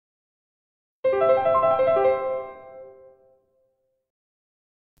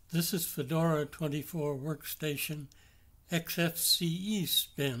This is Fedora 24 Workstation Xfce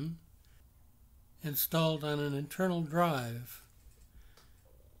Spin installed on an internal drive.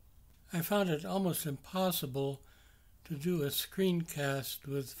 I found it almost impossible to do a screencast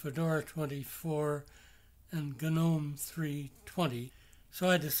with Fedora 24 and GNOME 3.20, so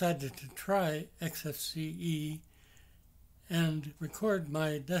I decided to try Xfce and record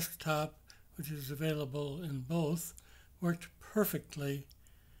my desktop, which is available in both. Worked perfectly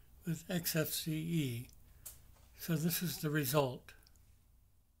with Xfce. So this is the result.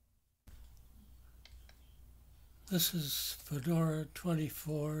 This is Fedora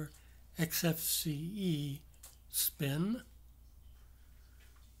 24 Xfce Spin.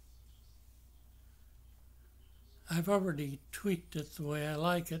 I've already tweaked it the way I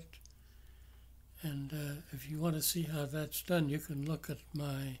like it, and if you want to see how that's done, you can look at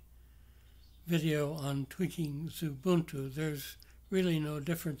my video on tweaking Xubuntu. There's really no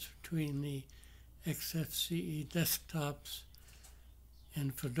difference between the Xfce desktops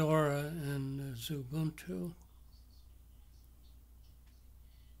in Fedora and Xubuntu.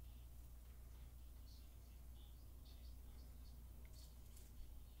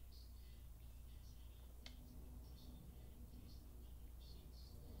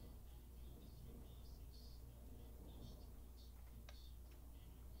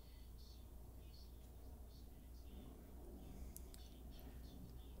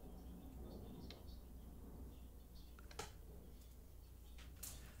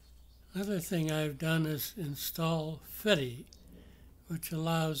 Another thing I've done is install Fedora, which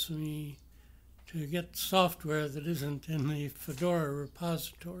allows me to get software that isn't in the Fedora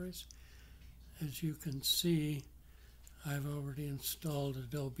repositories. As you can see, I've already installed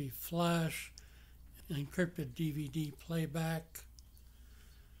Adobe Flash, encrypted DVD playback,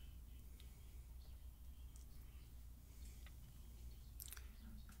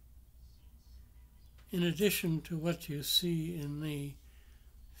 in addition to what you see in the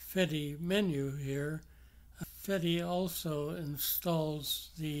Fedora menu here. Fedora also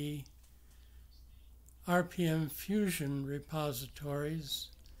installs the RPM Fusion repositories,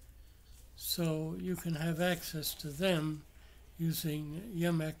 so you can have access to them using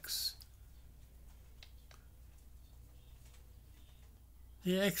Yumx.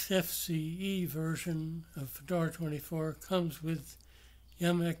 The Xfce version of Fedora 24 comes with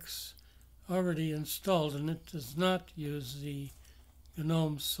Yumx already installed, and it does not use the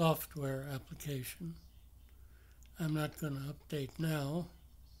GNOME software application. I'm not going to update now.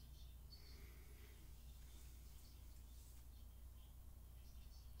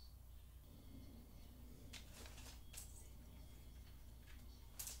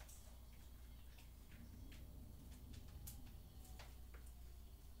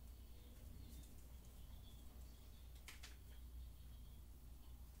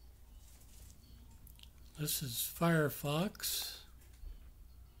 This is Firefox.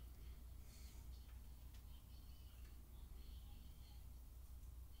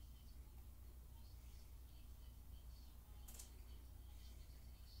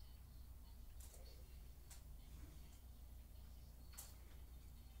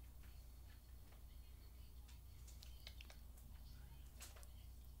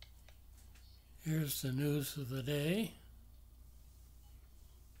 Here's the news of the day.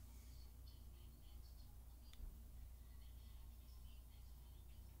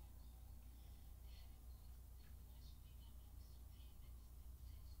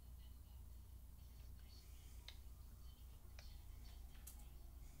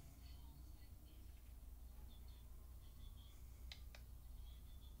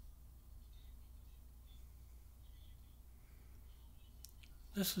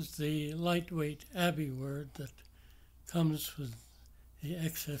 This is the lightweight Abbey word that comes with the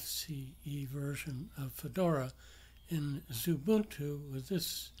Xfce version of Fedora. In Xubuntu, with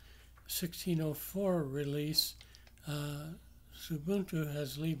this 1604 release, Xubuntu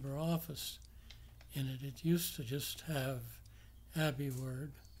has LibreOffice in it. It used to just have Abbey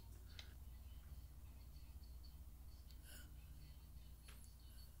word.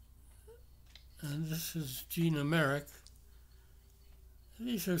 And this is GNOME.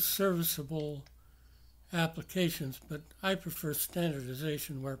 These are serviceable applications, but I prefer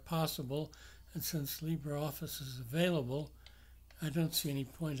standardization where possible, and since LibreOffice is available, I don't see any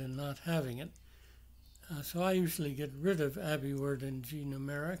point in not having it. So I usually get rid of Abbey word in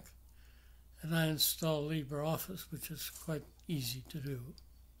GNOME, and I install LibreOffice, which is quite easy to do.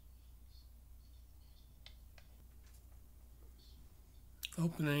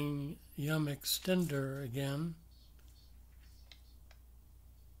 Opening Yum Extender again.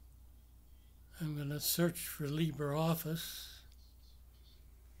 I'm going to search for LibreOffice.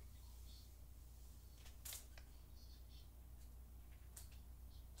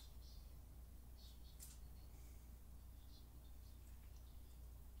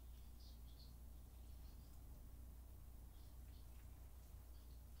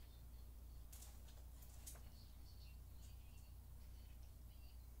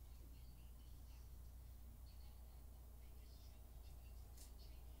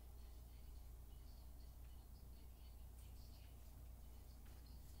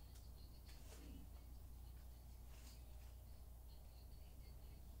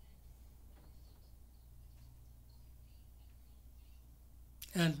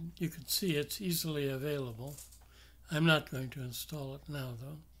 And you can see it's easily available. I'm not going to install it now,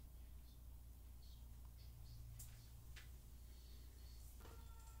 though.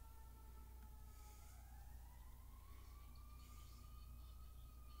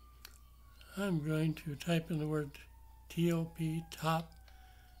 I'm going to type in the word TOP, top.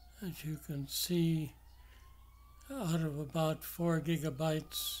 As you can see, out of about 4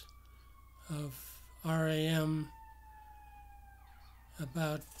 gigabytes of RAM,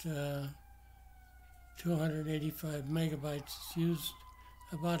 about 285 megabytes is used.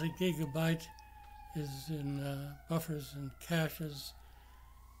 About a gigabyte is in buffers and caches,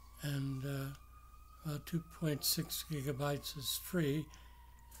 and about 2.6 gigabytes is free.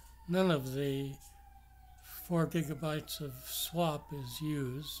 None of the 4 gigabytes of swap is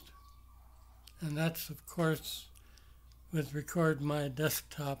used, and that's of course with Record My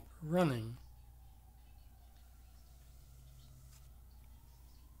Desktop running.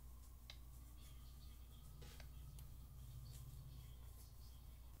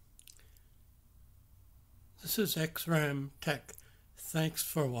 This is XRAM Tech. Thanks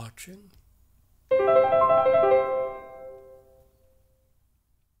for watching.